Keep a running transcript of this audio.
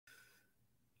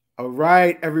All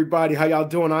right, everybody, how y'all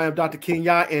doing? I am Dr.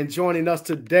 Kenya, and joining us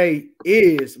today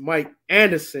is Mike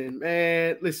Anderson.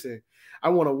 Man, listen, I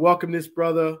want to welcome this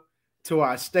brother to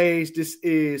our stage. This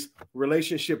is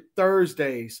Relationship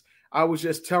Thursdays. I was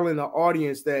just telling the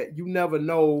audience that you never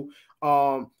know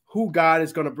who God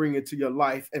is going to bring into your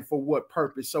life and for what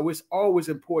purpose. So it's always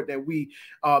important that we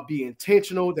be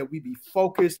intentional, that we be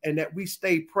focused, and that we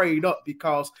stay prayed up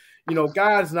because,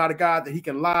 God is not a God that he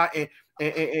can lie.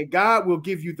 And God will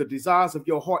give you the desires of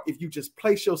your heart if you just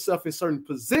place yourself in certain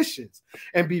positions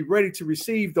and be ready to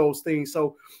receive those things.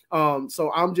 So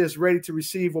I'm just ready to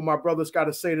receive what my brother's got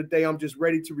to say today. I'm just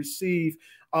ready to receive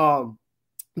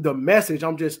the message.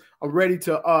 I'm ready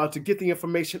to get the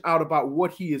information out about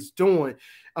what he is doing.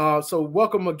 So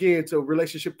welcome again to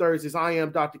Relationship Thursdays. I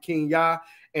am Dr. Kenya,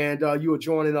 and you are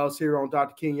joining us here on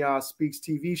Dr. Kenya Speaks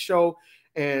TV show.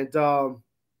 And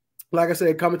like I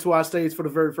said, coming to our stage for the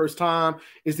very first time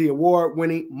is the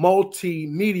award-winning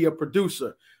multimedia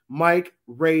producer, Mike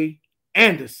Ray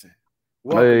Anderson.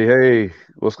 Welcome. Hey,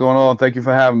 what's going on? Thank you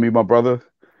for having me, my brother.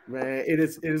 Man, it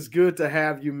is good to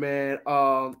have you, man.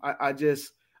 I'm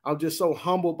just so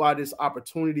humbled by this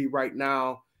opportunity right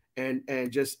now, and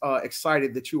just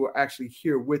excited that you are actually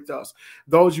here with us.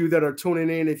 Those of you that are tuning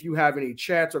in, if you have any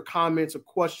chats or comments or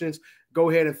questions, go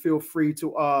ahead and feel free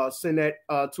to send that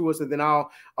to us, and then I'll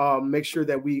make sure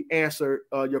that we answer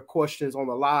your questions on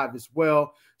the live as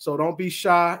well. So don't be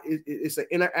shy. It's an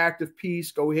interactive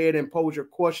piece. Go ahead and pose your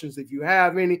questions if you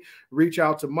have any. Reach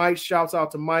out to Mike. Shouts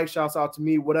out to Mike. Shouts out to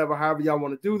me. Whatever, however y'all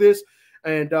want to do this.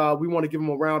 And we want to give him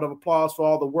a round of applause for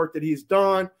all the work that he's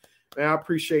done. And I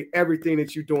appreciate everything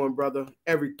that you're doing, brother.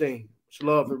 Everything. Much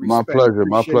love and respect. My pleasure.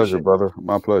 My pleasure, brother.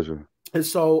 My pleasure. And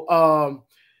so,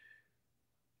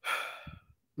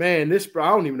 man, I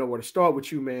don't even know where to start with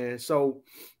you, man. So,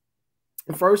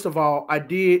 first of all, I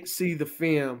did see the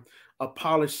film A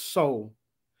Polished Soul,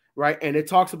 right? And it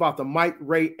talks about the Mike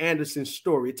Ray Anderson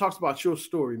story. It talks about your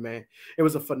story, man. It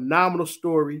was a phenomenal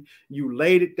story. You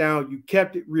laid it down. You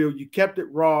kept it real. You kept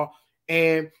it raw.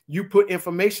 And you put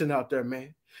information out there,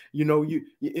 man.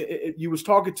 You was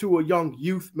talking to a young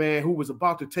youth, man, who was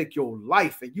about to take your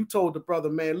life. And you told the brother,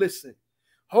 man, listen,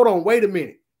 hold on, wait a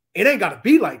minute. It ain't got to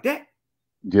be like that.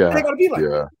 Yeah. It ain't got to be like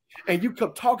that. And you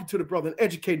kept talking to the brother and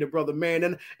educating the brother,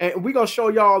 man. And we're going to show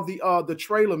y'all the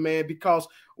trailer, man, because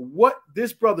what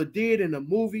this brother did in the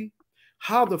movie,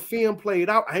 how the film played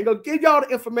out, I ain't going to give y'all the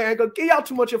information. I ain't going to give y'all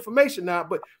too much information now,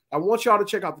 but I want y'all to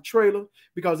check out the trailer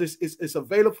because it's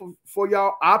available for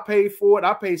y'all. I paid for it.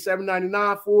 I paid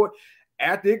 $7.99 for it.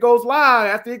 After it goes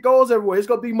live, after it goes everywhere, it's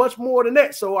going to be much more than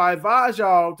that. So I advise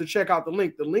y'all to check out the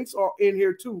link. The links are in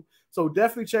here too. So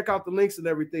definitely check out the links and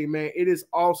everything, man. It is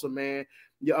awesome, man.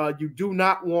 You do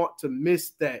not want to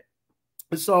miss that.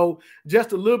 So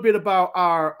just a little bit about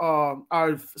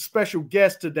our special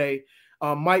guest today,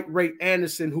 Mike Ray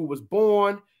Anderson, who was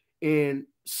born in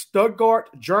Stuttgart,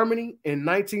 Germany in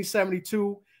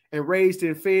 1972 and raised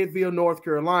in Fayetteville, North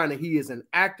Carolina. He is an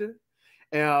actor.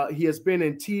 He has been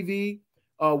in TV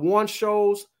one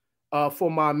shows for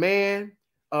my man,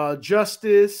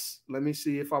 Justice. Let me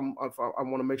see if I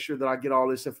want to make sure that I get all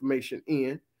this information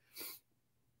in.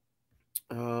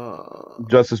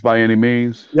 Justice by Any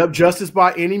Means. Yep, Justice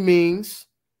by Any Means.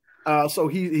 So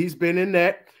he's been in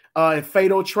that. In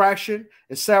Fatal Attraction,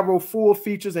 and several full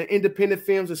features and independent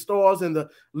films, and stars in the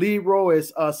lead role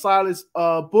as Silas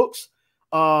Books.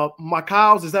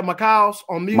 Michaels, is that Michaels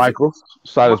on music? Michaels,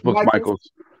 Silas Books,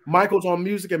 Michaels on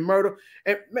music and murder.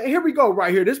 And man, here we go,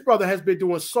 right here. This brother has been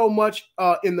doing so much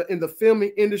in the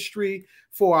filming industry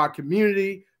for our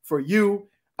community, for you.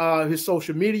 His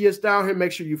social media is down here.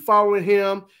 Make sure you following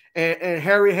him. And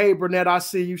Harry, hey, Burnett, I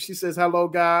see you. She says, hello,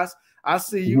 guys. I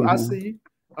see you. I see you.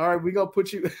 All right, we're going to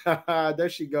put you. There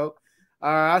she go.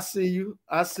 All right, I see you.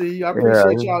 I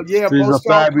appreciate y'all. Yeah,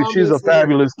 she's a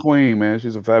fabulous queen, man.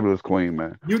 She's a fabulous queen,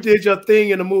 man. You did your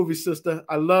thing in the movie, sister.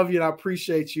 I love you and I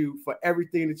appreciate you for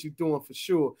everything that you're doing for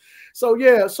sure. So,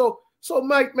 yeah, so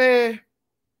Mike, man,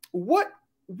 what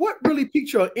really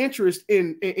piqued your interest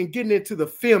in getting into the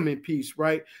filming piece,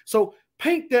 right? So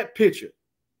paint that picture.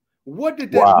 What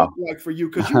did that look like for you?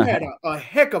 Because you had a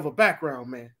heck of a background,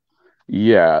 man.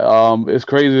 Yeah, it's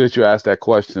crazy that you asked that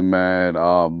question, man.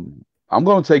 I'm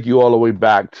going to take you all the way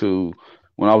back to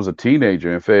when I was a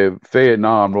teenager in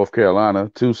Fayetteville, North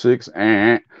Carolina, 26,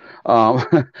 and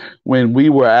when we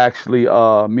were actually,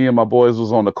 me and my boys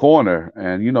was on the corner,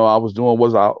 and I was doing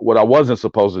what I wasn't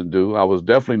supposed to do. I was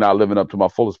definitely not living up to my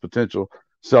fullest potential,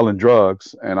 selling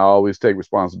drugs, and I always take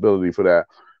responsibility for that.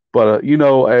 But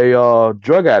a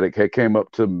drug addict had came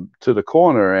up to the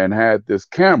corner and had this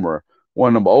camera,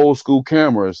 one of them old school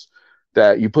cameras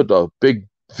that you put the big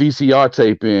VCR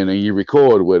tape in and you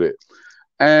record with it.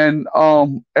 And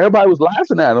everybody was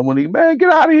laughing at him when he, man, get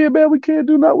out of here, man. We can't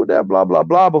do nothing with that, blah, blah,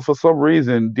 blah. But for some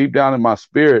reason, deep down in my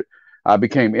spirit, I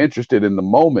became interested in the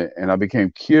moment and I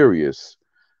became curious.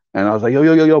 And I was like, yo,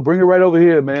 yo, yo, yo, bring it right over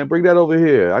here, man. Bring that over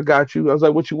here. I got you. I was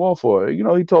like, what you want for it? You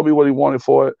know, he told me what he wanted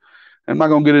for it. I'm not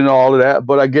gonna get into all of that,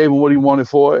 but I gave him what he wanted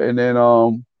for it. And then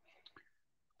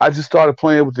I just started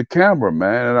playing with the camera,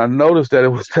 man. And I noticed that it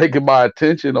was taking my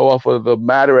attention off of the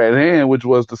matter at hand, which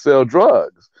was to sell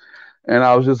drugs. And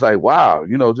I was just like, wow,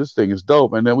 you know, this thing is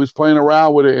dope. And then we was playing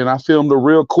around with it, and I filmed a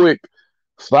real quick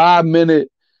 5 minute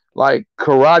like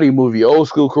karate movie, old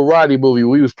school karate movie.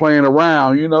 We was playing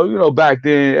around, back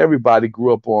then everybody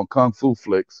grew up on kung fu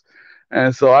flicks.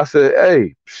 And so I said,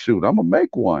 hey, shoot, I'm gonna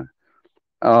make one.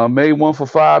 Made one for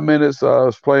 5 minutes. I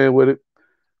was playing with it.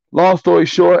 Long story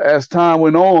short, as time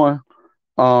went on,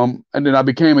 and then I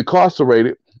became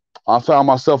incarcerated. I found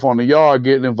myself on the yard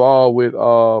getting involved with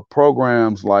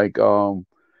programs like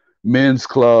Men's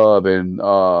Club and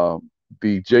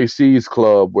the JC's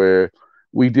Club, where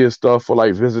we did stuff for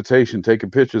like visitation,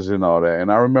 taking pictures and all that.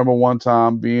 And I remember one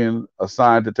time being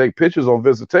assigned to take pictures on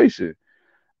visitation,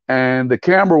 and the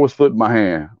camera was put in my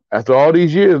hand. After all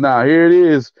these years now, here it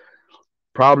is,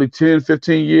 probably 10,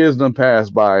 15 years done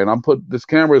passed by, and this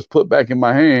camera is put back in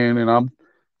my hand, and I'm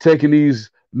taking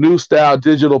these new style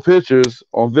digital pictures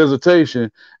on visitation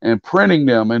and printing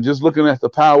them and just looking at the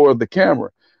power of the camera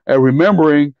and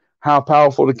remembering how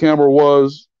powerful the camera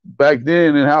was back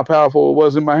then and how powerful it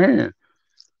was in my hand.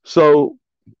 So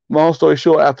long story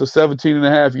short, after 17 and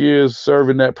a half years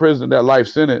serving that prison, that life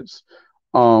sentence,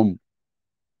 I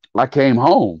came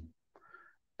home.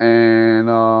 And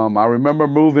I remember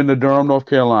moving to Durham, North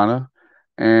Carolina,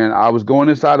 and I was going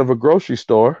inside of a grocery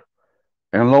store.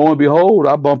 And lo and behold,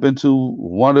 I bump into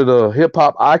one of the hip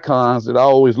hop icons that I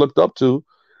always looked up to,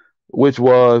 which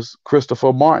was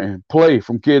Christopher Martin, Play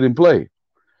from Kid and Play.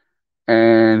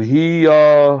 And he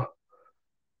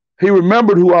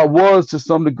remembered who I was to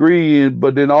some degree,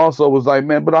 but then also was like,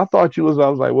 man, but I thought you was. I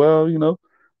was like, well,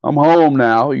 I'm home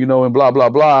now, and blah, blah,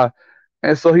 blah.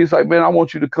 And so he's like, man, I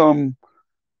want you to come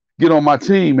get on my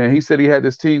team. And he said he had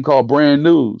this team called Brand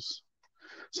News.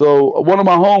 So one of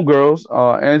my homegirls,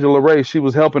 Angela Ray, she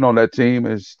was helping on that team.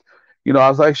 And, I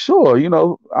was like, sure,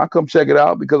 I'll come check it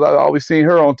out because I always seen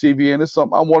her on TV and it's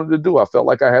something I wanted to do. I felt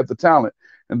like I had the talent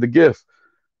and the gift.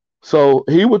 So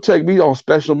he would take me on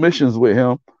special missions with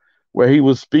him where he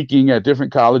was speaking at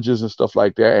different colleges and stuff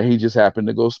like that. And he just happened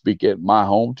to go speak at my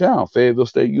hometown, Fayetteville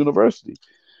State University.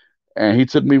 And he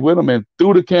took me with him and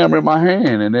threw the camera in my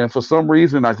hand. And then for some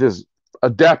reason, I just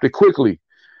adapted quickly.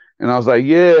 And I was like,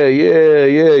 yeah, yeah,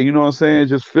 yeah. You know what I'm saying?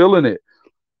 Just feeling it.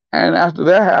 And after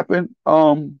that happened,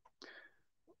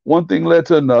 one thing led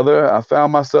to another. I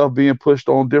found myself being pushed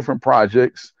on different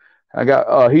projects.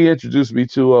 He introduced me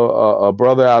to a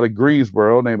brother out of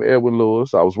Greensboro named Edwin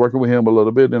Lewis. I was working with him a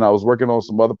little bit. Then I was working on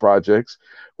some other projects,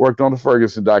 worked on the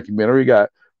Ferguson documentary, got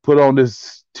put on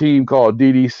this team called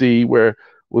DDC, where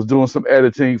was doing some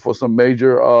editing for some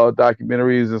major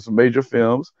documentaries and some major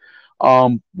films.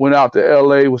 Went out to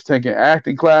LA, was taking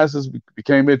acting classes,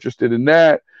 became interested in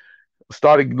that,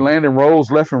 started landing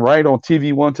roles left and right on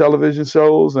TV One television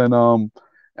shows. And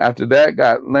after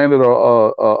that, landed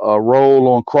a role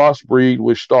on Crossbreed,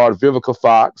 which starred Vivica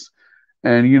Fox.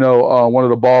 And, one of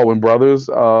the Baldwin brothers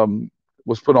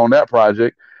was put on that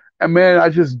project. And, man, I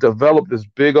just developed this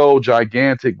big old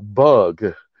gigantic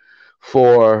bug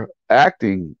for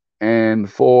acting and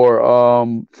for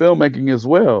filmmaking as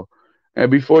well. And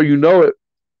before you know it,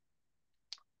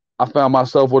 I found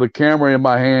myself with a camera in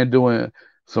my hand doing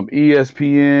some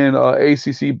ESPN,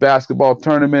 ACC basketball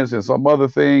tournaments and some other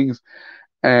things,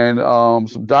 and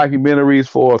some documentaries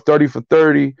for 30 for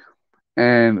 30.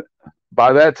 And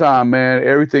by that time, man,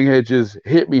 everything had just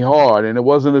hit me hard. And it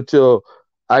wasn't until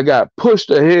I got pushed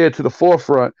ahead to the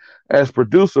forefront as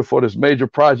producer for this major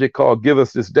project called Give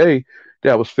Us This Day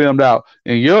that was filmed out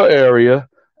in your area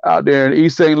out there in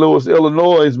East St. Louis,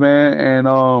 Illinois, man.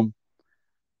 And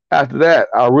after that,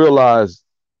 I realized,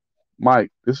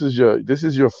 Mike, this is your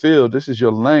field. This is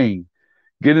your lane.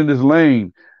 Get in this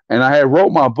lane. And I had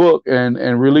wrote my book and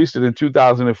released it in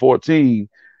 2014,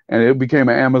 and it became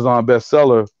an Amazon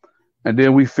bestseller. And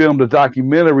then we filmed a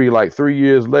documentary like 3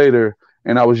 years later,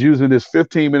 and I was using this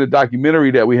 15-minute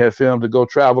documentary that we had filmed to go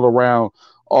travel around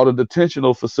all the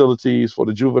detentional facilities for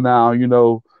the juvenile,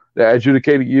 the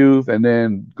adjudicated youth, and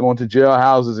then going to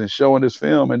jailhouses and showing this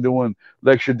film and doing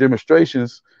lecture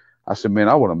demonstrations. I said, man,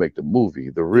 I want to make the movie,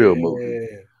 the real movie.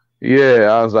 Yeah,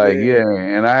 I was like, yeah.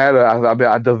 And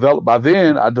I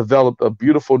developed a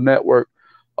beautiful network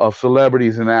of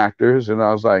celebrities and actors. And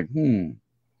I was like,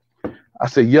 I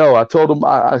said, yo, I told them,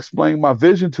 I explained my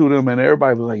vision to them, and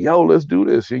everybody was like, yo, let's do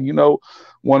this. And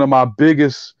one of my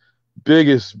biggest,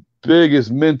 biggest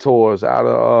mentors out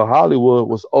of Hollywood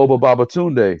was Oba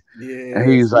Babatunde.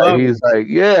 And Yes, love him.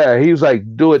 he was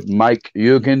like, do it, Mike.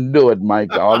 You can do it,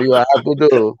 Mike. All you have to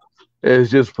do is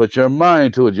just put your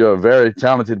mind to it. You're a very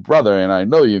talented brother, and I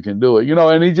know you can do it.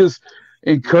 And he just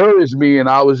encouraged me, and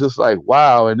I was just like,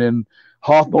 wow. And then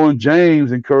Hawthorne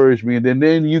James encouraged me, and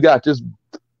then you got this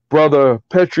brother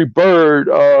Petrie Bird,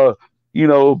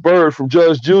 Bird from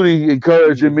Judge Judy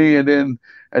encouraging me, and then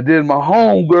my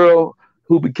homegirl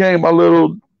who became my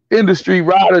little industry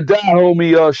ride or die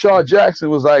homie, Shaw Jackson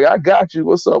was like, I got you.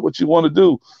 What's up? What you want to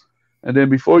do? And then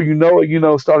before you know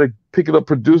it, started picking up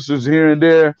producers here and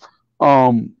there.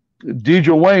 Deidre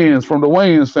Wayans from the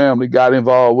Wayans family got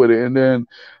involved with it, and then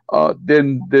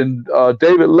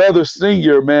David Leather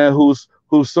Sr., man, whose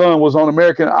son was on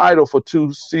American Idol for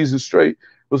 2 seasons straight,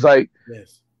 was like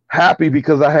happy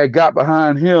because I had got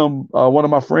behind him. One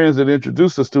of my friends that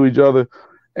introduced us to each other,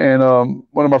 and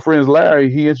one of my friends, Larry,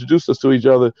 he introduced us to each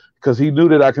other because he knew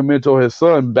that I could mentor his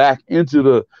son back into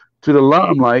the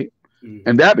limelight,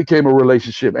 and that became a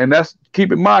relationship. And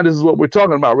keep in mind, this is what we're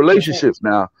talking about, relationships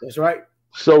now. That's right.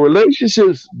 So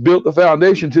relationships built the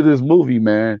foundation to this movie,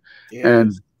 man. Yes.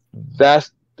 And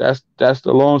that's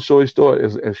the long story short,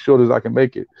 as short as I can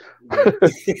make it.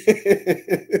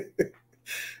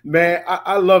 Man,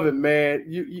 I love it, man.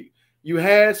 You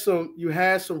had some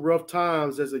rough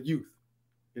times as a youth,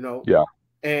 Yeah.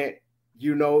 And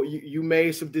you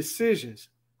made some decisions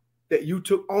that you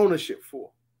took ownership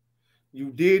for.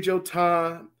 You did your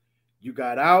time, you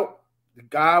got out,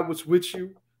 God was with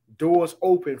you, doors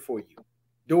open for you.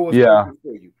 Open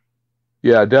for you.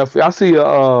 Yeah, definitely.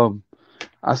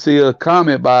 I see a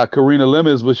comment by Karina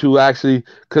Lemons, which who actually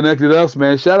connected us,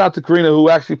 man. Shout out to Karina, who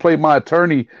actually played my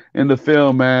attorney in the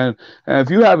film, man. And if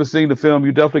you haven't seen the film,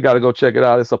 you definitely got to go check it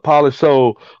out. It's a polished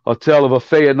soul, a tale of a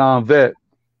Vietnam vet.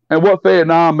 And what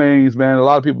Vietnam means, man, a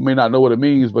lot of people may not know what it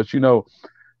means, but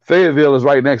Fayetteville is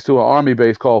right next to an army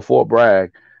base called Fort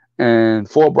Bragg. And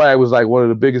Fort Bragg was like one of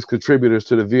the biggest contributors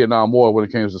to the Vietnam War when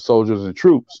it came to soldiers and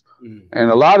troops. Mm-hmm.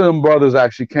 And a lot of them brothers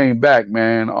actually came back,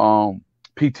 man,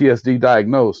 PTSD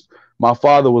diagnosed. My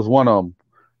father was one of them.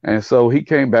 And so he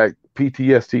came back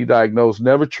PTSD diagnosed,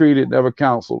 never treated, never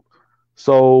counseled.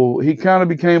 So he kind of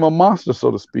became a monster, so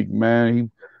to speak, man. He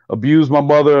abused my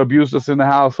mother, abused us in the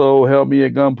household, held me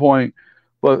at gunpoint.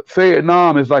 But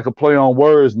Vietnam is like a play on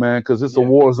words, man, because it's a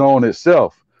war zone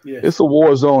itself. Yes. It's a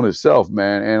war zone itself,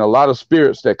 man. And a lot of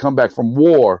spirits that come back from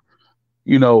war,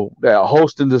 that are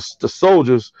hosting the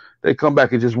soldiers, they come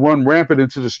back and just run rampant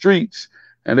into the streets,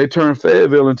 and they turn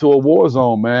Fayetteville into a war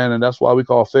zone, man. And that's why we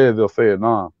call Fayetteville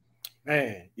Vietnam.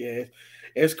 Man, yeah,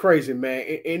 it's crazy, man.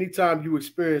 Anytime you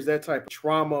experience that type of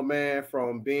trauma, man,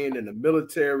 from being in the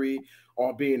military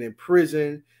or being in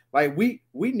prison, like we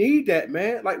need that,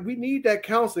 man. Like we need that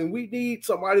counseling. We need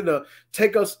somebody to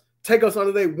take us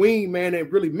under their wing, man,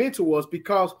 and really mentor us,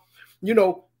 because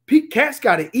Pete Cats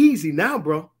got it easy now,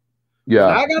 bro. Yeah,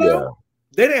 I got out,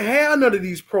 they didn't have none of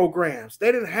these programs.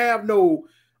 They didn't have no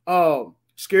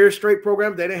Scared Straight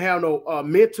program. They didn't have no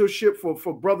mentorship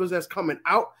for brothers that's coming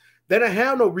out. They didn't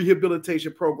have no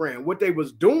rehabilitation program. What they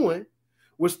was doing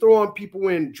was throwing people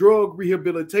in drug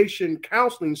rehabilitation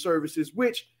counseling services,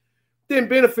 which didn't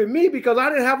benefit me because I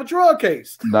didn't have a drug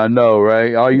case. I know,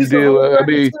 right? All you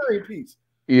did,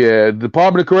 the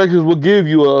Department of Corrections will give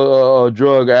you a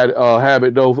drug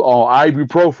habit though on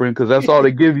ibuprofen, because that's all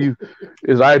they give you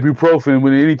is ibuprofen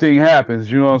when anything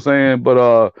happens. You know what I'm saying?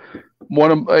 But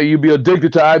you'd be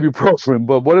addicted to ibuprofen.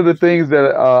 But one of the things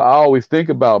that I always think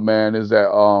about, man, is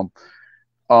that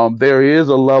there is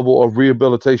a level of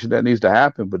rehabilitation that needs to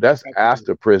happen, but that's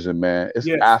after prison, man. It's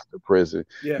after prison.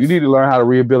 Yes. You need to learn how to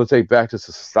rehabilitate back to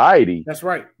society. That's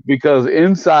right. Because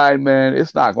inside, man,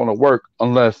 it's not going to work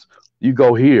unless you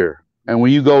go here. And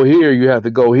when you go here, you have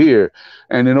to go here.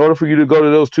 And in order for you to go to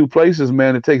those two places,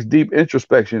 man, it takes deep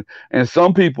introspection. And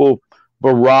some people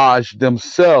barrage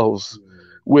themselves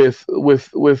with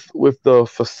the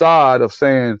facade of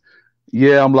saying,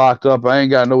 yeah, I'm locked up, I ain't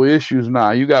got no issues.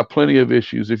 Nah, you got plenty of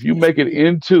issues. If you make it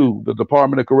into the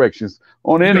Department of Corrections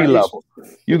on any level,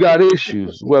 you got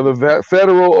issues, whether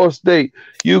federal or state,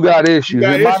 you got issues.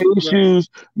 And my issues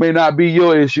may not be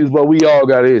your issues, but we all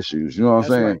got issues. You know what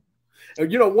I'm saying? Right.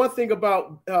 And one thing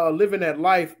about living that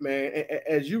life, man,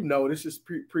 as you know, this is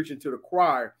preaching to the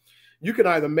choir. You can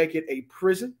either make it a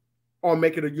prison or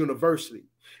make it a university.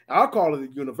 I'll call it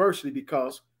a university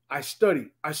because I studied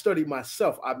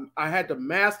myself. I had to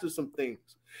master some things.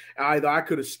 Either I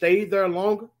could have stayed there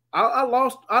longer. I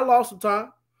lost some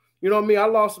time. You know what I mean? I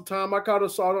lost some time. I caught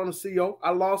assault on the CO.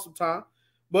 I lost some time,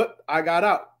 but I got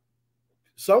out.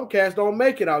 Some cats don't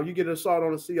make it out. You get assault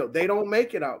on the CO. They don't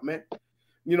make it out, man.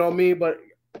 You know what I mean? But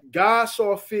God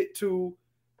saw fit to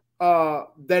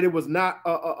that it was not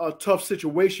a tough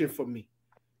situation for me.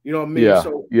 You know what I mean? Yeah,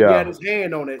 So he yeah. had his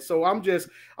hand on it. So I'm just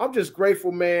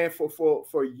grateful, man,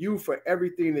 for you, for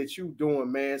everything that you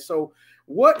doing, man. So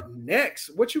what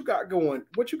next? What you got going?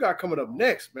 What you got coming up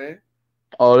next, man?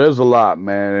 Oh, there's a lot,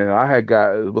 man. And I had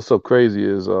got what's so crazy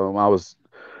is I was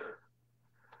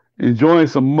enjoying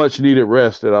some much needed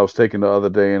rest that I was taking the other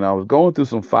day, and I was going through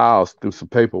some files, through some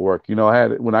paperwork. You know, I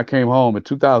had when I came home in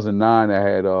 2009, I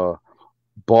had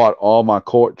bought all my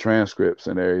court transcripts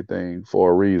and everything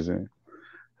for a reason.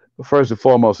 First and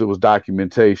foremost, it was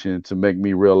documentation to make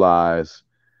me realize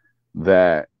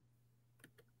that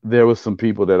there was some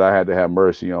people that I had to have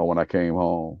mercy on when I came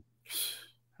home.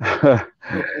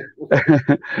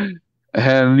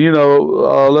 And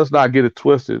let's not get it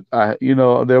twisted.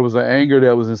 There was an anger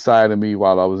that was inside of me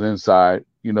while I was inside,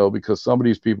 because some of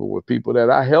these people were people that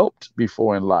I helped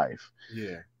before in life.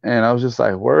 Yeah. And I was just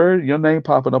like, word, your name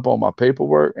popping up on my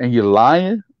paperwork and you're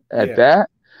lying at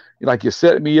that? Like you're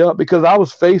setting me up, because I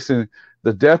was facing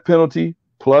the death penalty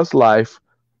plus life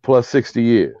plus 60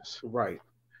 years. Right.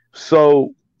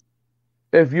 So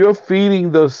if you're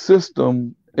feeding the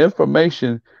system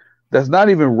information that's not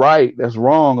even right, that's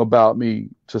wrong about me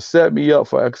to set me up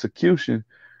for execution,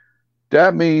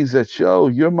 that means that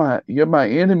you're my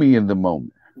enemy in the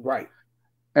moment. Right.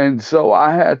 And so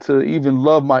I had to even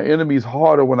love my enemies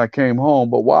harder when I came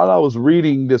home. But while I was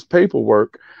reading this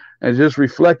paperwork and just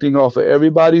reflecting off of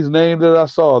everybody's name that I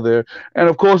saw there, and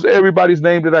of course everybody's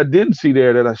name that I didn't see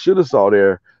there that I should have saw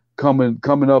there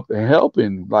coming up and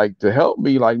helping, like to help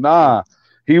me, like, nah,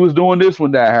 he was doing this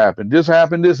when that happened. This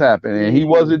happened, and he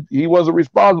wasn't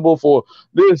responsible for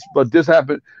this, but this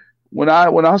happened. When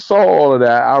I saw all of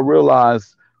that, I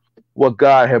realized what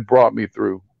God had brought me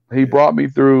through. He brought me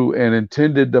through an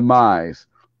intended demise.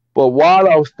 But while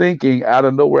I was thinking, out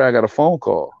of nowhere, I got a phone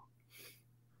call.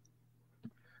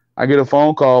 I get a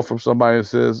phone call from somebody that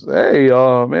says, "Hey,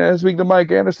 man, speak to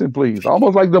Mike Anderson, please."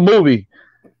 Almost like the movie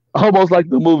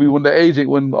when the agent,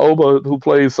 when Oba, who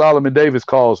plays Solomon Davis,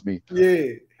 calls me.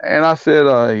 Yeah. And I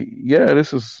said, yeah,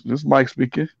 this is Mike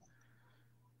speaking.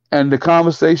 And the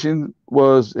conversation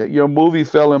was, your movie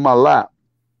fell in my lap.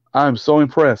 I'm so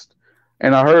impressed.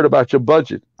 And I heard about your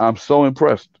budget. I'm so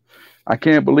impressed. I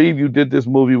can't believe you did this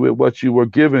movie with what you were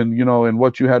given, and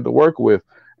what you had to work with.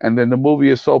 And then the movie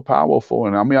is so powerful.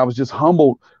 And I mean, I was just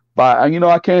humbled by,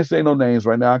 I can't say no names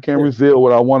right now. I can't reveal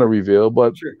what I want to reveal,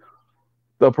 but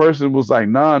the person was like,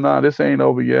 nah, this ain't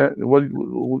over yet. What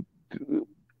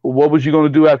was you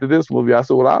going to do after this movie? I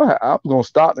said, well, I was going to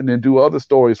stop and then do other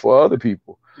stories for other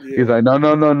people. Yeah. He's like, no.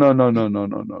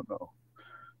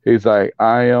 He's like,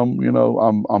 I am,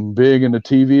 I'm big in the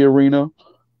TV arena,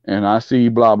 and I see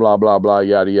blah, blah, blah, blah,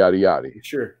 yada, yada, yada.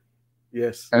 Sure.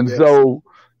 Yes. And so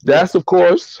that's, of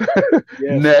course,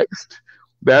 next.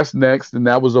 That's next, and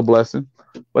that was a blessing.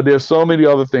 But there's so many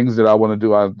other things that I want to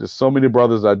do. There's so many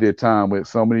brothers I did time with,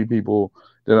 so many people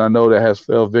that I know that has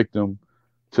fell victim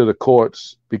to the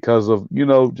courts because of,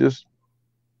 just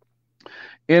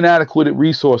inadequate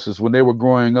resources when they were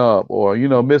growing up, or,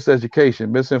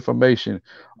 miseducation, misinformation,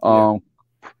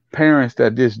 parents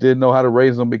that just didn't know how to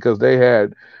raise them because they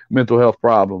had mental health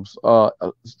problems,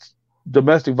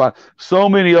 domestic violence, so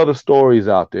many other stories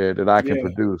out there that I can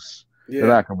produce.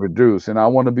 And I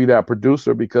want to be that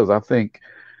producer, because I think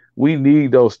we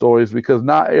need those stories, because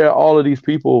not all of these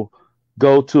people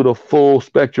go to the full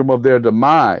spectrum of their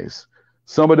demise.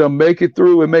 Some of them make it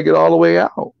through and make it all the way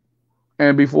out.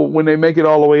 And when they make it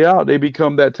all the way out, they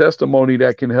become that testimony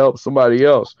that can help somebody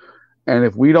else. And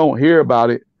if we don't hear about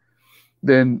it,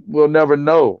 then we'll never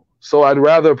know. So I'd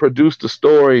rather produce the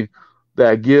story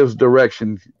that gives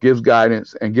direction, gives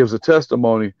guidance, and gives a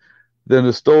testimony than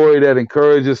the story that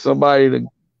encourages somebody to,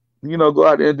 go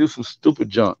out there and do some stupid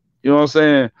junk. You know what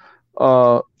I'm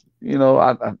saying?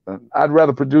 I'd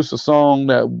rather produce a song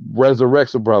that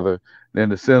resurrects a brother than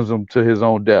to sends him to his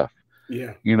own death.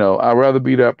 Yeah. I'd rather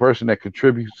be that person that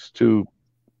contributes to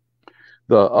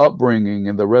the upbringing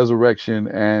and the resurrection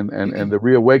and the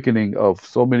reawakening of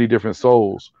so many different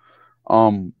souls.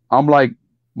 I'm like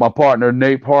my partner,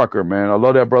 Nate Parker, man. I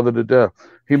love that brother to death.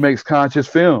 He makes conscious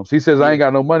films. He says, I ain't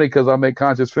got no money because I make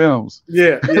conscious films.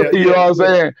 Yeah. You know what I'm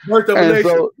saying? Birth of a Nation.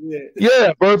 So,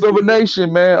 Birth of a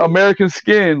Nation, man. American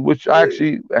Skin, which I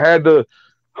actually had the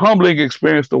humbling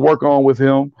experience to work on with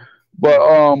him.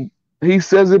 But he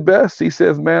says it best. He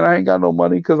says, man, I ain't got no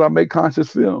money because I make conscious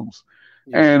films.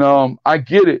 And I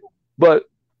get it. But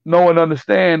no one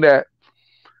understand that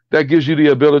that gives you the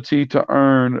ability to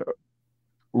earn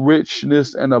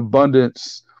richness and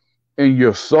abundance in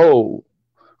your soul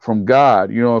from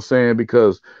God. You know what I'm saying?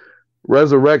 Because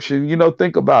resurrection,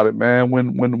 think about it, man.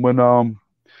 When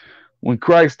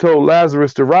Christ told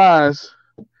Lazarus to rise,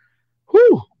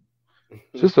 whew,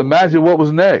 just imagine what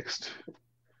was next.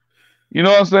 You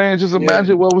know what I'm saying? Just Yeah.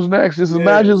 imagine what was next. Just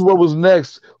imagine Yes. what was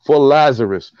next for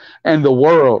Lazarus and the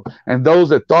world and those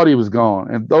that thought he was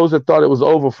gone and those that thought it was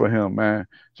over for him, man.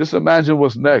 Just imagine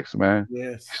what's next, man.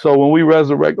 Yes. So when we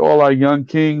resurrect all our young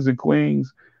kings and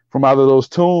queens from out of those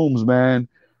tombs, man,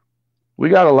 we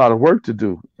got a lot of work to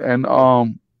do. And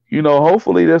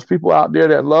hopefully there's people out there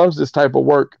that loves this type of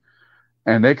work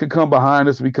and they can come behind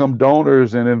us, become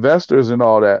donors and investors and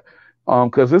all that.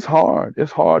 Because it's hard.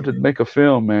 It's hard to make a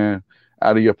film, man,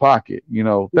 out of your pocket.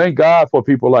 Thank God for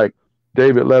people like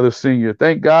David Leather Sr.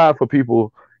 Thank God for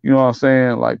people, you know what I'm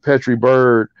saying, like Petrie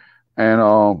Bird and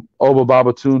Oba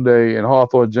Babatunde and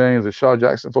Hawthorne James and Shaw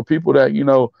Jackson, for people that,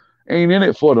 ain't in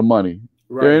it for the money.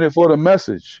 They're in Right. it for the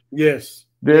message. Yes.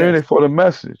 They're in Yes. it for the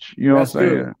message. You know what That's I'm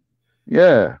good. saying?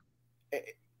 Yeah.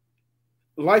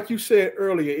 Like you said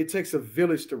earlier, it takes a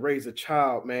village to raise a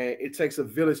child, man. It takes a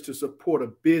village to support a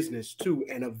business too,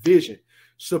 and a vision.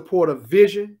 Support a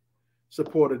vision,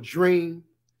 support a dream,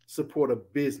 support a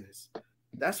business.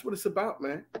 That's what it's about,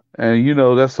 man.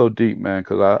 And that's so deep, man,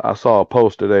 because I saw a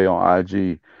post today on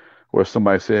IG where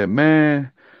somebody said,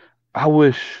 man, I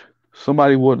wish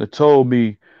somebody wouldn't have told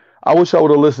me. I wish I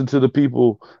would have listened to the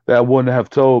people that wouldn't have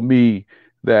told me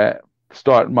that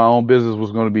starting my own business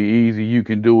was going to be easy. You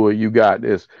can do it. You got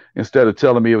this. Instead of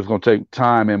telling me it was going to take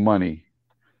time and money.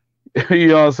 You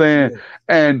know what I'm saying? Yeah.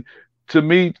 And to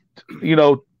me,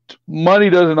 money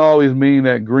doesn't always mean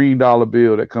that green dollar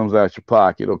bill that comes out your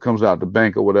pocket or comes out the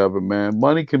bank or whatever, man.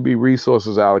 Money can be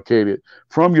resources allocated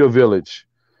from your village.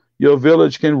 Your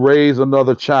village can raise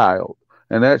another child,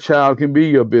 and that child can be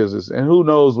your business. And who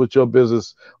knows what your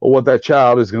business or what that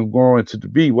child is going to grow into to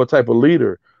be, what type of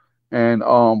leader. And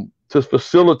to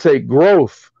facilitate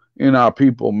growth in our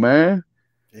people, man.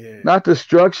 Yeah. Not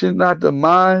destruction, not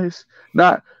demise,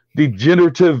 not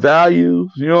degenerative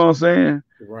values. You know what I'm saying?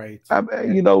 Right. I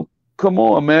mean, come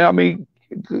on, man. I mean,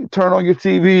 turn on your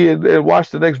TV and watch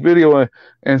the next video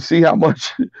and see how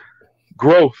much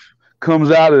growth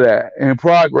comes out of that and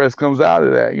progress comes out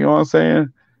of that. You know what I'm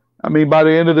saying? I mean, by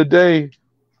the end of the day,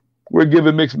 we're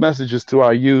giving mixed messages to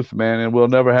our youth, man, and we'll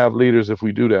never have leaders if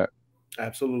we do that.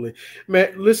 Absolutely,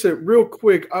 man. Listen, real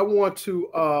quick, I want to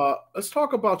let's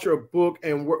talk about your book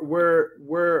and where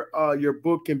your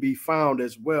book can be found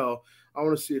as well. I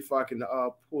want to see if I can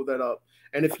pull that up.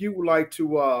 And if you would like to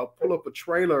pull up a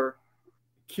trailer,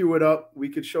 cue it up. We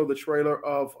could show the trailer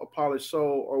of A Polished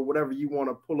Soul or whatever you want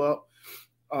to pull up.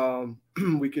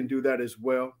 We can do that as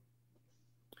well.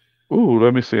 Ooh,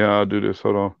 let me see how I do this.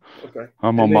 Hold on. Okay.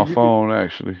 I'm And on then my you can. phone,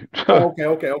 actually. Oh,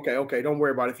 okay. Don't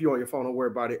worry about it. If you're on your phone, don't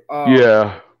worry about it.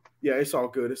 Yeah. Yeah, it's all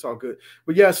good. It's all good.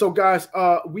 But yeah, so guys,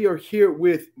 we are here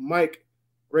with Mike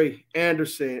Ray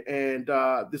Anderson, and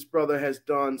this brother has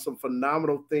done some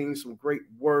phenomenal things, some great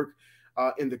work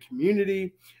in the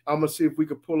community. I'm gonna see if we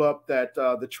could pull up that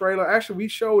the trailer. Actually, we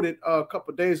showed it a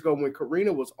couple of days ago when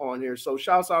Karina was on here. So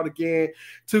shouts out again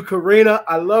to Karina.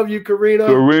 I love you, Karina.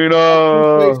 I appreciate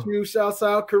Karina. you. Shouts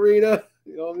out, Karina.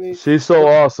 You know what I mean? She's so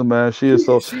awesome, man. She is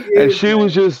so, She and is, she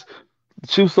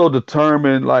was so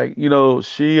determined. Like,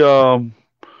 she, the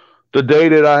day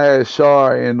that I had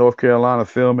Shar in North Carolina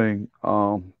filming,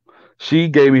 she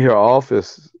gave me her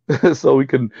office so we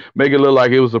could make it look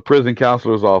like it was a prison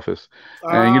counselor's office.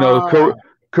 And man.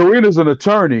 Karina's an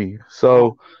attorney, Oh,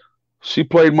 so she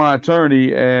played my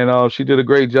attorney, and she did a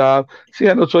great job. She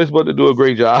had no choice but to do a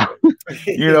great job.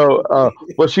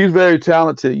 But she's very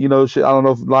talented. I don't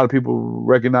know if a lot of people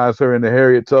recognize her in the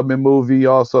Harriet Tubman movie.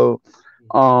 Also,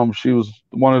 she was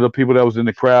one of the people that was in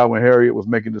the crowd when Harriet was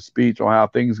making the speech on how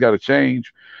things got to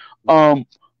change.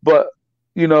 But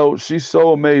she's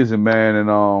so amazing, man,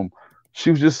 and she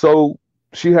was just so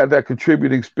she had that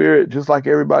contributing spirit, just like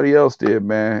everybody else did,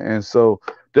 man. And so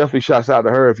definitely shouts out to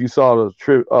her. If you saw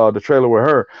the trailer with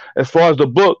her, as far as the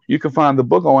book, you can find the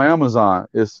book on Amazon.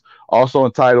 It's also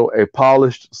entitled "A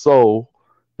Polished Soul: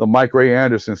 The Mike Ray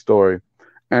Anderson Story."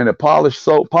 And Polished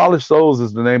Souls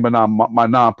is the name of my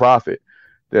nonprofit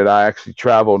that I actually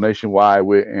travel nationwide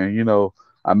with, and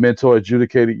I mentor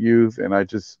adjudicated youth, and I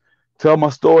just tell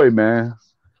my story, man.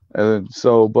 And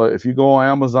so, but if you go on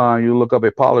Amazon, you look up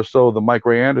A Polished Soul: The Mike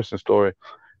Ray Anderson Story.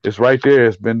 It's right there.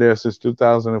 It's been there since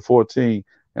 2014,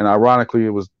 and ironically,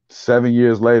 it was 7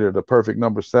 years later, the perfect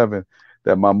number 7,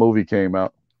 that my movie came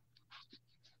out.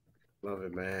 love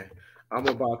it, man. I'm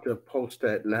about to post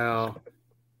that now.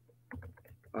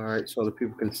 All right, so the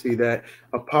people can see that.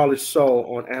 A Polished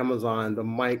Soul on Amazon, the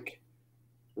Mike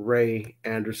Ray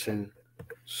Anderson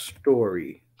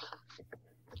story.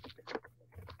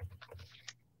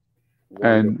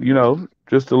 And Wonderful.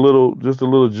 just a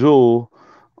little jewel.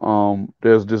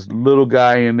 There's this little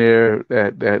guy in there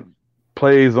that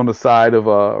plays on the side of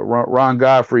Ron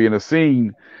Godfrey in a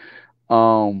scene.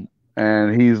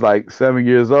 And he's like 7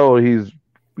 years old. He's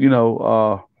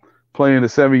playing the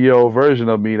 7 year old version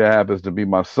of me that happens to be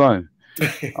my son.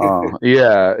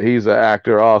 Yeah, he's an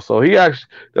actor also. He actually,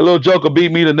 the little Joker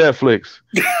beat me to Netflix.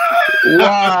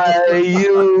 Why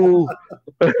you?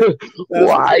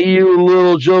 Why you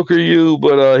little Joker you?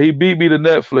 But he beat me to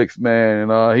Netflix,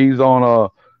 man. And he's on a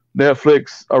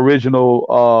Netflix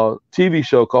original TV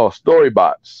show called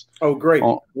Storybots. Oh, great.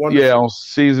 Yeah, on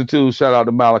season 2. Shout out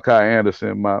to Malachi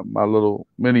Anderson, my little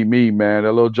mini me, man.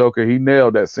 That little Joker, he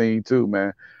nailed that scene too,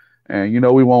 man. And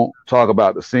we won't talk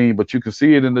about the scene, but you can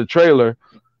see it in the trailer.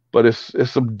 But it's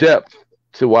some depth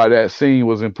to why that scene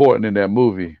was important in that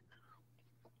movie.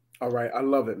 All right, I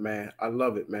love it, man. I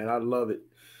love it, man. I love it,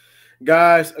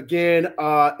 guys. Again,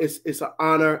 it's an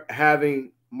honor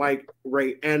having Mike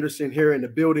Ray Anderson here in the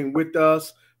building with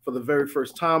us for the very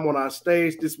first time on our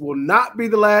stage. This will not be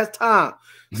the last time.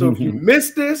 So if you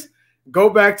missed this, go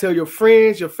back, tell your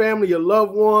friends, your family, your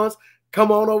loved ones. Come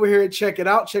on over here and check it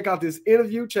out. Check out this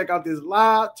interview. Check out this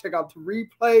live. Check out the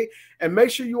replay. And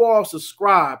make sure you all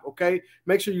subscribe, okay?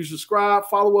 Make sure you subscribe.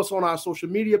 Follow us on our social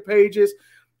media pages.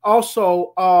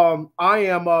 Also, I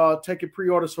am taking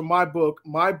pre-orders for my book.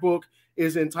 My book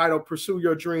is entitled Pursue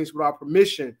Your Dreams Without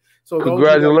Permission. So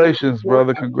congratulations,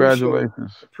 brother.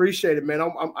 Congratulations. Appreciate it, man.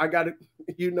 I got it.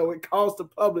 It costs to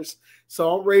publish.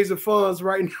 So I'm raising funds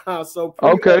right now. So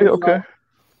okay.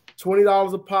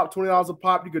 $20 a pop, $20 a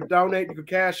pop. You could donate. You could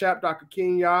cash app Dr.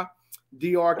 Kenya,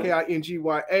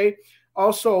 DrKingya.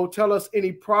 Also, tell us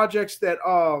any projects that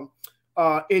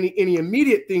any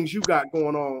immediate things you got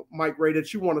going on, Mike Ray,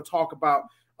 that you want to talk about,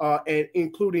 and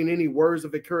including any words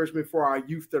of encouragement for our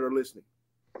youth that are listening.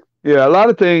 Yeah, a lot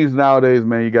of things nowadays,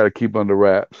 man, you got to keep under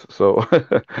wraps. So,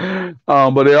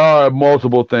 but there are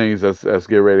multiple things that's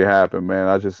getting ready to happen, man.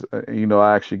 I just,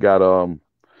 I actually got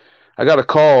I got a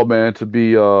call, man, to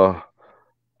be a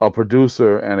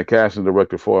producer and a casting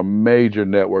director for a major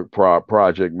network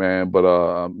project, man. But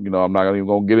I'm not even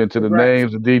gonna get into the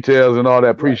names and details and all that.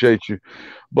 Appreciate you,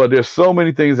 but there's so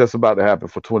many things that's about to happen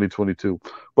for 2022.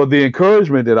 But the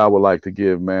encouragement that I would like to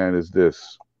give, man, is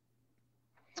this: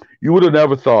 you would have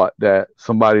never thought that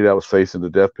somebody that was facing the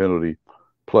death penalty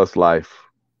plus life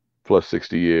plus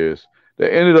 60 years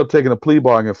that ended up taking a plea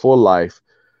bargain for life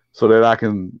so that I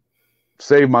can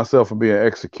save myself from being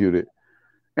executed,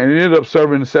 and it ended up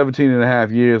serving 17 and a half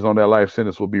years on that life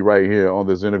sentence, will be right here on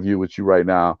this interview with you right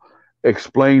now,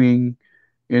 explaining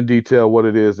in detail what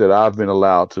it is that I've been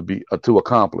allowed to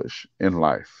accomplish in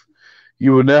life.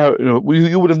 You would never,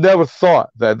 you would have never thought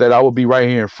that I would be right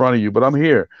here in front of you, but I'm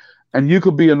here. And you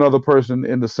could be another person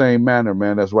in the same manner,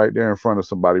 man, that's right there in front of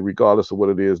somebody, regardless of what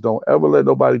it is. Don't ever let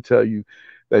nobody tell you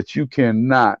that you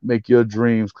cannot make your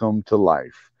dreams come to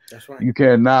life. That's right. You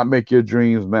cannot make your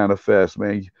dreams manifest,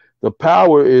 man. The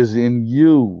power is in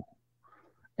you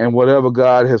and whatever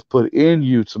God has put in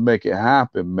you to make it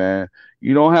happen, man.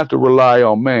 You don't have to rely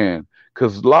on man,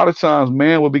 because a lot of times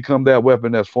man will become that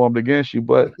weapon that's formed against you,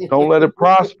 but don't let it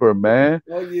prosper, man.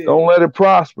 Oh, yeah. Don't let it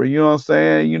prosper. You know what I'm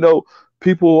saying?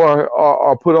 People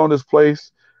are put on this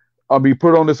place,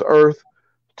 put on this earth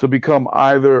to become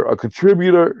either a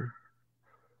contributor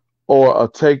or a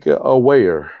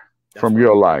takeawayer from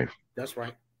your life. That's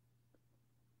right.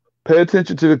 Pay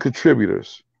attention to the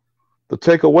contributors. The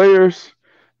takeawayers,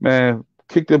 man,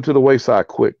 kick them to the wayside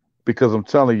quick, because I'm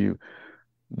telling you,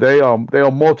 they'll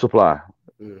multiply,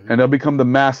 and they'll become the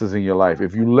masses in your life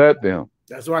if you let them.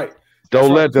 That's right.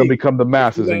 Don't let them become the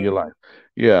masses in your life.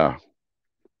 Yeah.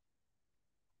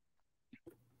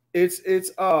 It's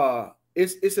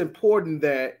important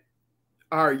that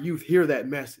our youth hear that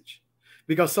message,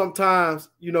 because sometimes,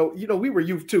 we were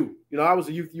youth too. I was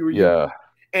a youth, you were youth. Yeah.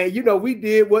 And, we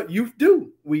did what youth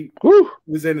do. We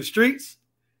was in the streets,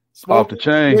 smoking, off the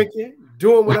chain, drinking,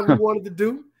 doing whatever we wanted to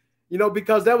do,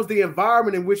 because that was the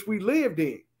environment in which we lived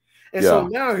in. And so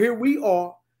now here we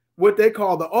are, what they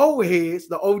call the old heads,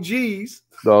 the OGs.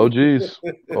 The OGs,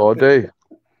 all day.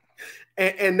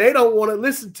 And they don't want to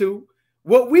listen to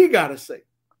what we got to say,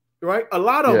 right? A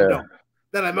lot of them don't.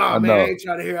 They're like, man, I ain't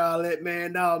trying to hear all that,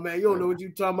 man. No, man, you don't know what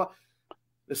you're talking about.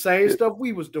 The same stuff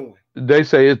we was doing. They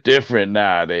say it's different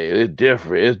nowadays. It's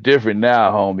different. It's different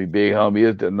now, homie, big homie.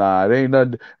 It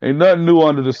ain't nothing new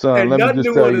under the sun. Let me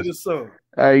just tell you. The sun.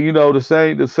 Hey,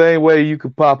 the same way you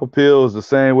could pop a pill is the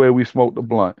same way we smoke the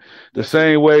blunt. The That's it.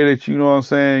 same way that you know what I'm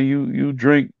saying, you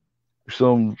drink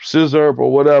some scissor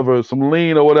or whatever, some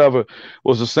lean or whatever,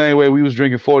 was the same way we was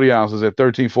drinking 40 ounces at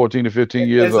 13, 14, and 15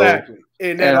 years old. Exactly.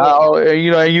 In that And order.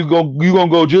 and you gonna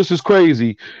go just as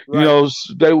crazy. Right.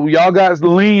 Y'all guys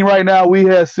lean right now. We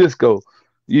had Cisco,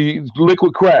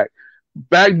 liquid crack.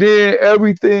 Back then,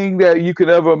 everything that you could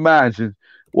ever imagine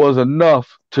was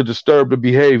enough to disturb the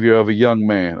behavior of a young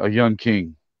man, a young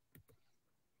king.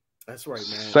 That's right,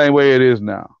 man. Same way it is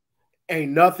now.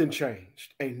 Ain't nothing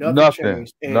changed. Ain't nothing Nothing,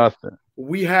 changed. And nothing.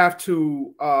 we have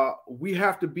to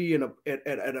be at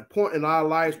a point in our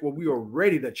lives where we are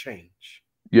ready to change.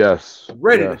 Yes,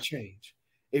 Ready to yes, change.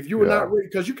 If you are yeah, not ready,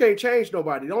 because you can't change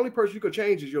nobody. The only person you can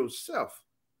change is yourself.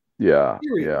 yeah,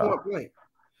 Period. yeah, Point blank.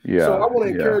 So I yeah, want to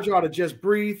yeah. encourage y'all to just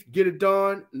breathe, get it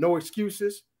done, no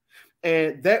excuses.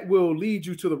 And that will lead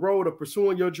you to the road of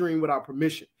pursuing your dream without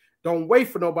permission. Don't wait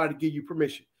for nobody to give you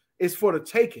permission. It's for the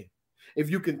taking. If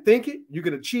you can think it, you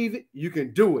can achieve it, you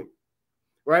can do it.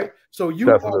 Right? So you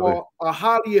Definitely. are a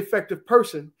highly effective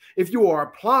person if you are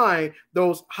applying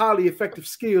those highly effective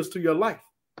skills to your life.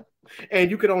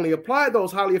 And you can only apply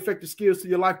those highly effective skills to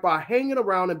your life by hanging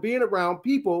around and being around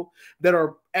people that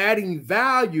are adding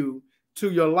value to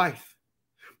your life,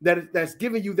 that's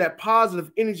giving you that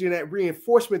positive energy and that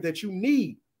reinforcement that you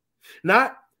need.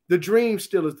 Not the dream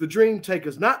stealers, the dream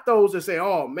takers, not those that say,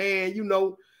 "Oh man, you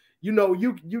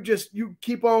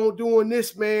keep on doing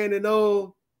this, man, and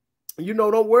don't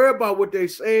worry about what they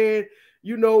saying.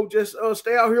 Just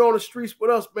stay out here on the streets with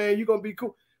us, man. You're gonna be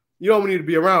cool." You don't need to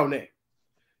be around that.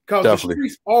 Because the Definitely.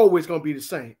 streets always gonna be the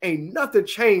same. Ain't nothing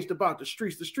changed about the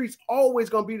streets. The streets always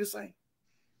gonna be the same.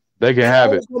 They can They're have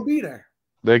it. always gonna be there.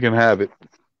 They can have it.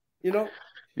 You know,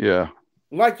 Yeah.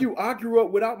 like you, I grew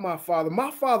up without my father.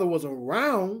 My father was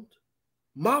around.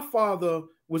 My father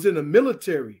was in the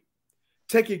military,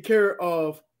 taking care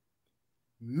of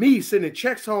me, sending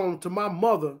checks home to my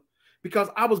mother because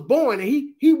I was born and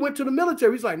he went to the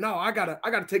military. He's like, no, I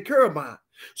gotta take care of mine.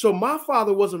 So my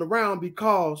father wasn't around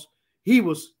because he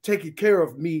was taking care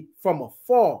of me from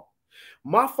afar.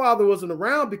 My father wasn't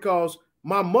around because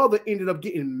my mother ended up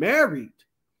getting married.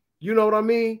 You know what I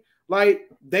mean? Like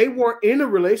they weren't in a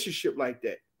relationship like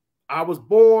that. I was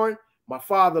born, my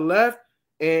father left,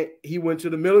 and he went to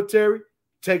the military,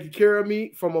 taking care of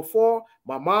me from afar.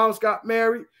 My mom's got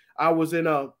married. I was in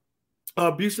a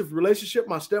abusive relationship.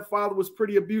 My stepfather was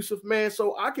pretty abusive, man.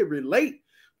 So I could relate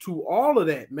to all of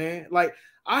that, man. Like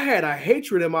I had a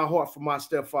hatred in my heart for my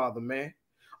stepfather, man.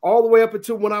 All the way up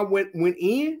until when I went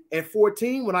in at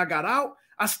 14, when I got out,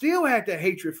 I still had that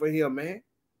hatred for him, man.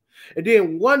 And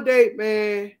then one day,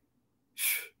 man,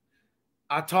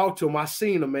 I talked to him. I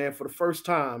seen him, man, for the first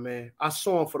time, man. I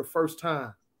saw him for the first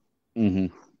time.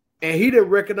 Mm-hmm. And he didn't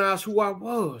recognize who I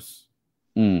was.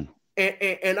 Mm.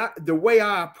 And the way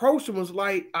I approached him was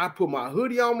like, I put my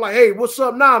hoodie on. I'm like, hey, what's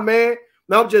up now, man?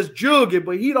 Now I'm just jugging,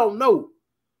 but he don't know.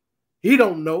 He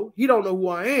don't know. He don't know who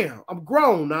I am. I'm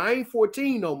grown now. I ain't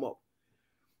 14 no more.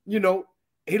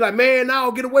 He like, man,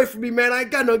 now get away from me, man. I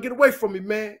ain't got nothing. Get away from me,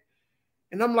 man.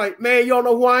 And I'm like, man, you don't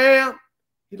know who I am?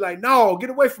 He's like, no, get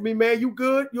away from me, man. You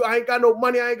good? I ain't got no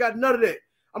money. I ain't got none of that.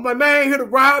 I'm like, man, I ain't here to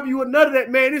rob you or none of that,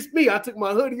 man. It's me. I took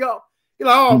my hoodie off. He's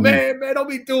like, oh, man, don't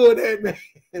be doing that, man.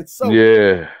 And so,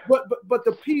 yeah. But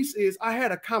the piece is I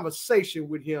had a conversation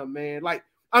with him, man. Like,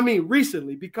 I mean,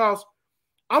 recently, because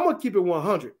I'm going to keep it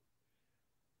 100.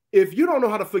 If you don't know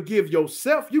how to forgive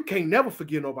yourself, you can't never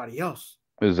forgive nobody else.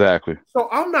 Exactly. So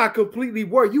I'm not completely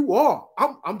where you are.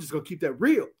 I'm just going to keep that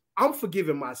real. I'm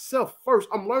forgiving myself first.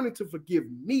 I'm learning to forgive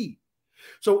me.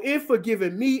 So in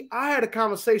forgiving me, I had a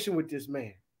conversation with this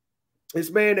man.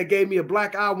 This man that gave me a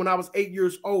black eye when I was 8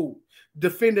 years old,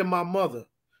 defending my mother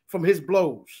from his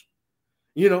blows.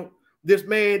 This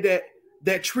man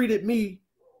that treated me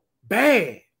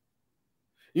bad.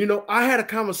 I had a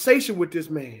conversation with this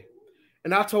man.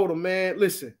 And I told him, man,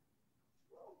 listen,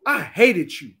 I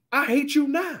hated you. I hate you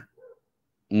now.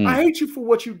 I hate you for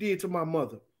what you did to my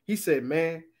mother. He said,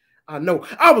 man, I know.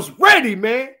 I was ready,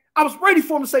 man. I was ready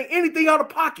for him to say anything out of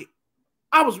pocket.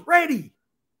 I was ready.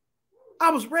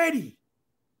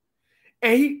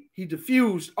 And he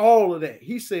diffused all of that.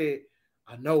 He said,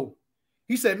 I know.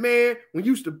 He said, man, when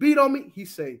you used to beat on me, he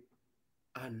said,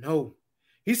 I know.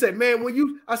 He said, man, when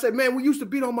you used to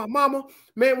beat on my mama,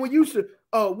 man, when you used to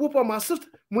whoop on my sister,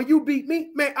 when you beat me,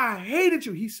 man, I hated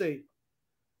you. He said,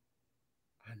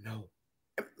 I know.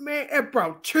 Man, it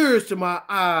brought tears to my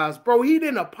eyes, bro. He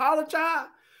didn't apologize,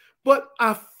 but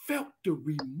I felt the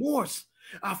remorse.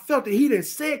 I felt that he didn't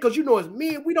say it because as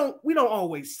men, we don't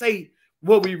always say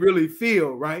what we really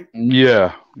feel, right?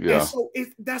 Yeah, And yeah. so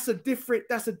that's a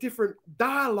different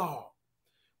dialogue.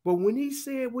 But when he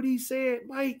said what he said,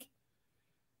 Mike,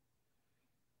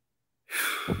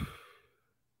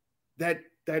 that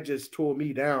just tore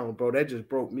me down, bro. That just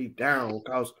broke me down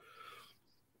because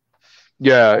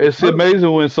Yeah, I was it's hurt.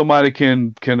 amazing when somebody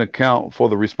can account for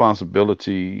the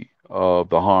responsibility of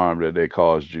the harm that they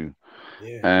caused you.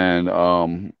 Yeah.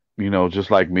 And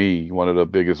just like me, one of the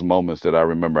biggest moments that I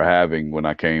remember having when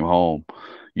I came home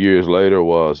years later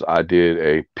was I did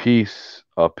a peace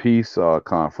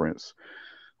conference.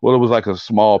 Well, it was like a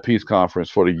small peace conference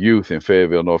for the youth in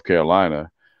Fayetteville, North Carolina,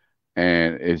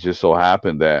 and it just so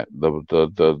happened that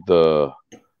the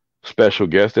special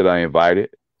guest that I invited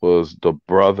was the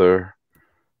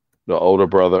older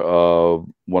brother of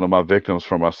one of my victims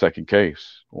from my second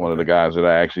case, one of Okay. the guys that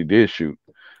I actually did shoot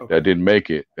that Okay. didn't make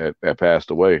it, that passed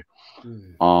away.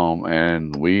 Mm.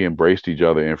 And we embraced each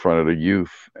other in front of the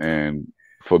youth and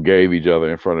forgave each other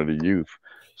in front of the youth.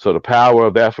 So the power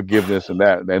of that forgiveness and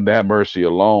that mercy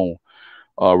alone,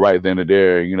 right then and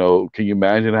there. Can you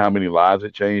imagine how many lives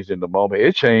it changed in the moment?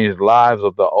 It changed lives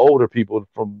of the older people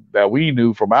from that we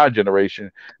knew from our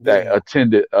generation that Yeah.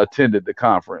 attended the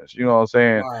conference. You know what I'm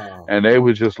saying? Wow. And they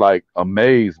were just like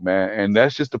amazed, man. And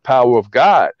that's just the power of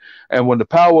God. And when the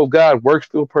power of God works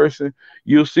through a person,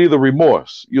 you'll see the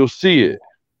remorse. You'll see Yeah. it.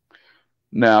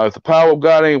 Now, if the power of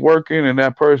God ain't working and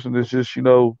that person is just,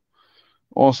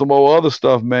 on some old other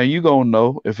stuff, man, you gonna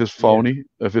know if it's Yeah. phony,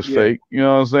 if it's Yeah. fake. You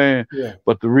know what I'm saying? Yeah.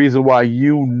 But the reason why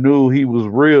you knew he was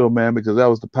real, man, because that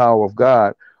was the power of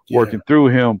God Yeah. working through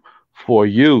him for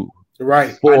you. Right.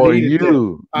 I For needed that.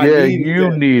 you. I Yeah, needed you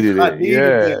that. needed I it. needed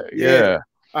Yeah, that. Yeah. yeah,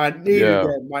 I needed yeah,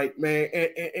 that, Mike, man. And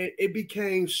it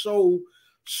became so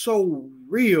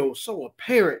real, so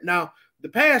apparent. Now, the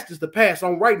past is the past.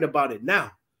 I'm writing about it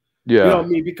now. You know yeah. what I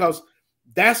mean? Because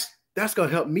that's gonna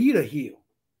help me to heal.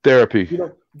 Therapy.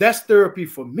 That's therapy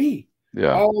for me.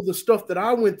 Yeah, All the stuff that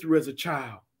I went through as a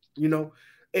child, you know,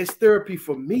 it's therapy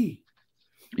for me.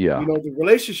 yeah, The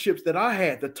relationships that I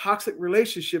had, the toxic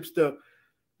relationships,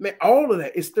 man, all of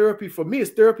that is therapy for me. It's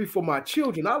therapy for my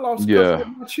children. I lost custody yeah,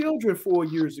 of my children 4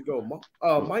 years ago,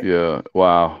 Mike. yeah.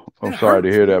 Wow. I'm That sorry to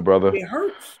hurts, hear man. that, brother. It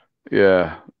hurts,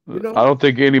 Yeah. you I know? don't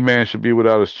think any man should be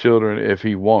without his children if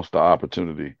he wants the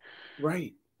opportunity.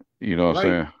 Right, You know what I'm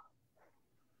right.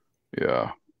 saying?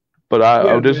 Yeah. But I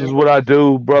Yeah, this is man. what I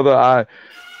do, brother.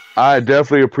 I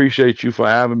definitely appreciate you for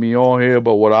having me on here.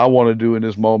 But what I want to do in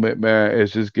this moment, man,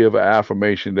 is just give an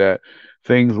affirmation that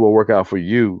things will work out for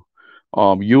you.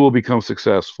 You will become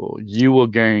successful. You will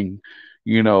gain,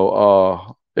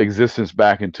 existence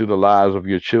back into the lives of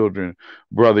your children,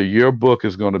 brother. Your book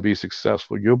is going to be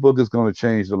successful. Your book is going to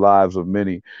change the lives of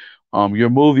many. Your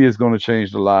movie is going to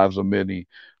change the lives of many.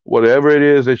 Whatever it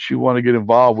is that you want to get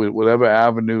involved with, whatever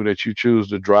avenue that you choose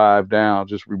to drive down,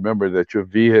 just remember that your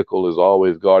vehicle is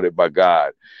always guarded by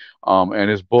God,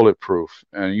 and it's bulletproof.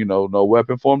 And no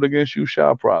weapon formed against you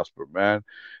shall prosper, man.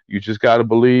 You just got to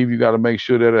believe. You got to make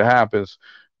sure that it happens.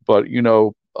 But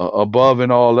above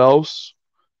and all else,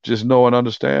 just know and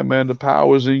understand, man. The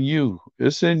power's in you.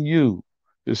 It's in you.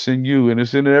 It's in you, and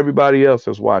it's in everybody else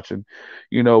that's watching.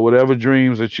 Whatever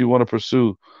dreams that you want to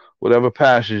pursue, whatever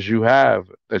passions you have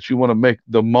that you want to make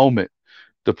the moment,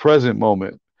 the present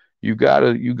moment, you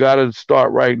gotta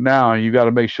start right now, and you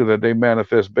gotta make sure that they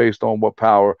manifest based on what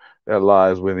power that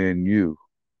lies within you.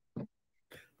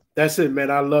 That's it,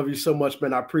 man. I love you so much,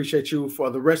 man. I appreciate you.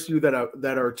 For the rest of you that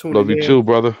are tuning Love you in, too,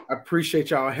 brother. I appreciate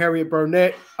y'all. Harriet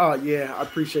Burnett. Oh yeah, I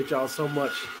appreciate y'all so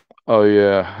much. Oh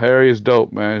yeah, Harry is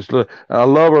dope, man. I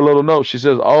love her little note. She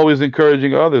says always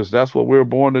encouraging others. That's what we're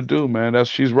born to do, man.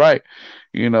 She's right.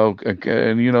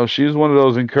 And she's one of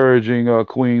those encouraging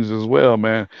queens as well,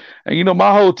 man. And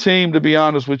my whole team, to be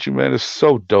honest with you, man, is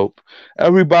so dope.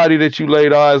 Everybody that you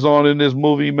laid eyes on in this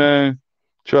movie, man,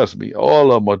 trust me,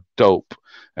 all of them are dope,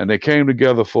 and they came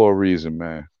together for a reason,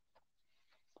 man.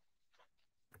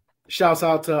 Shouts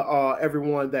out to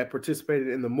everyone that participated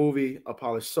in the movie, A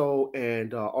Polished Soul,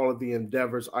 and all of the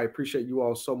endeavors. I appreciate you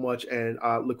all so much, and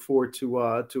look forward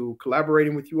to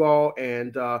collaborating with you all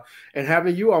and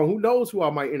having you on. Who knows who I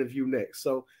might interview next?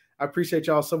 So I appreciate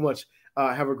y'all so much.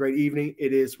 Have a great evening.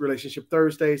 It is Relationship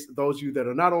Thursdays. Those of you that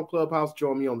are not on Clubhouse,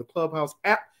 join me on the Clubhouse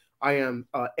app. I am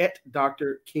at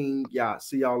Dr. King Ya.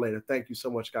 See y'all later. Thank you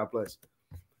so much. God bless.